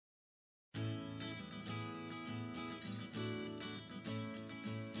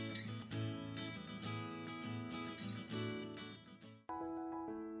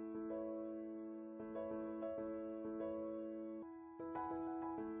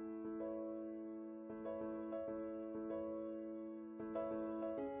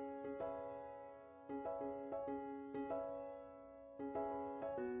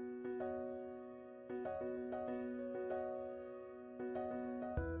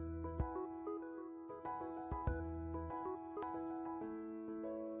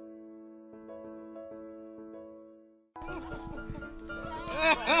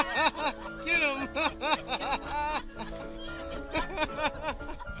Get him!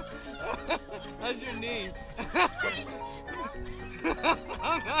 How's your knee?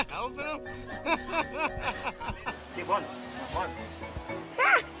 I'm not helping him. Get one.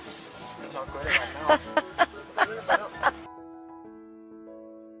 It's not good right now.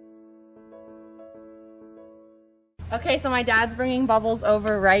 Okay, so my dad's bringing Bubbles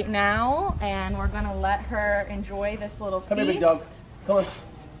over right now, and we're gonna let her enjoy this little feast. Come here, big dog. Come on.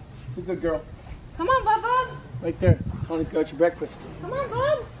 Be a good girl. Come on, Bubba. Right there. Tony's got your breakfast. Come on,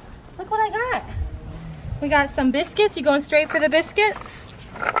 Bubs. Look what I got. We got some biscuits. You going straight for the biscuits?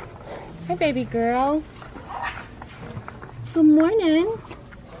 Hi, baby girl. Good morning.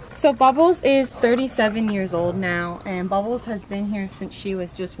 So Bubbles is 37 years old now, and Bubbles has been here since she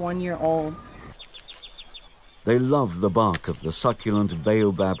was just 1 year old. They love the bark of the succulent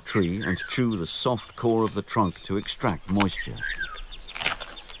baobab tree and chew the soft core of the trunk to extract moisture.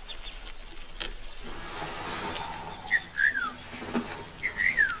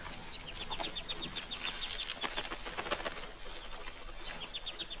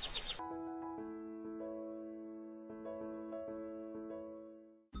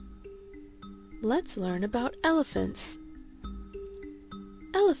 Let's learn about elephants.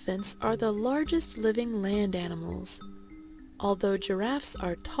 Elephants are the largest living land animals. Although giraffes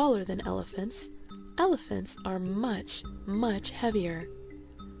are taller than elephants, elephants are much, much heavier.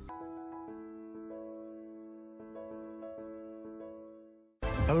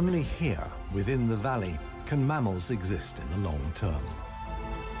 Only here, within the valley, can mammals exist in the long term.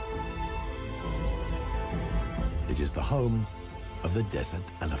 It is the home of the desert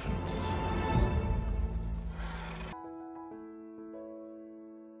elephants.